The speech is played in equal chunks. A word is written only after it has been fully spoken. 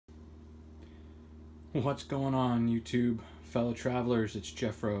What's going on, YouTube? Fellow travelers, it's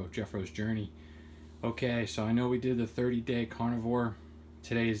Jeffro's Journey. Okay, so I know we did the 30-day carnivore.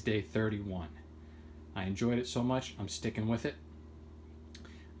 Today is day 31. I enjoyed it so much, I'm sticking with it.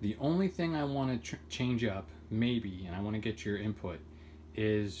 The only thing I want to change up, maybe, and I want to get your input,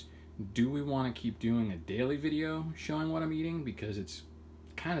 is do we want to keep doing a daily video showing what I'm eating? Because it's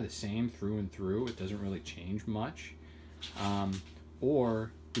kind of the same through and through. It doesn't really change much.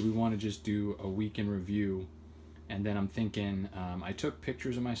 Or do we want to just do a week in review? And then I'm thinking, I took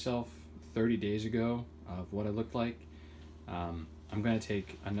pictures of myself 30 days ago of what I looked like. I'm going to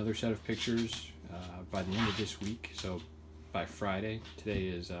take another set of pictures by the end of this week. So by Friday, today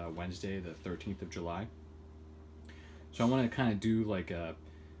is Wednesday, the 13th of July. So I want to kind of do like a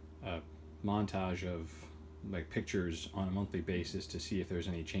montage of like pictures on a monthly basis to see if there's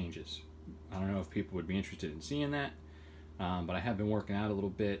any changes. I don't know if people would be interested in seeing that. But I have been working out a little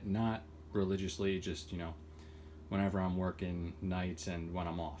bit, not religiously, just, whenever I'm working nights and when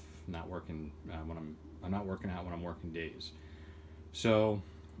I'm off, not working when I'm not working out when I'm working days. So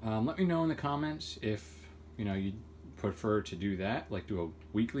let me know in the comments if you prefer to do that, like do a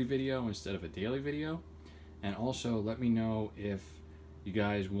weekly video instead of a daily video, and also let me know if you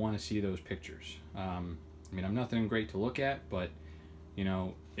guys want to see those pictures. I'm nothing great to look at, but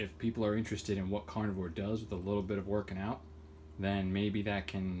if people are interested in what Carnivore does with a little bit of working out, then maybe that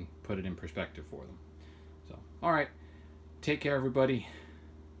can put it in perspective for them. So, all right, take care, everybody.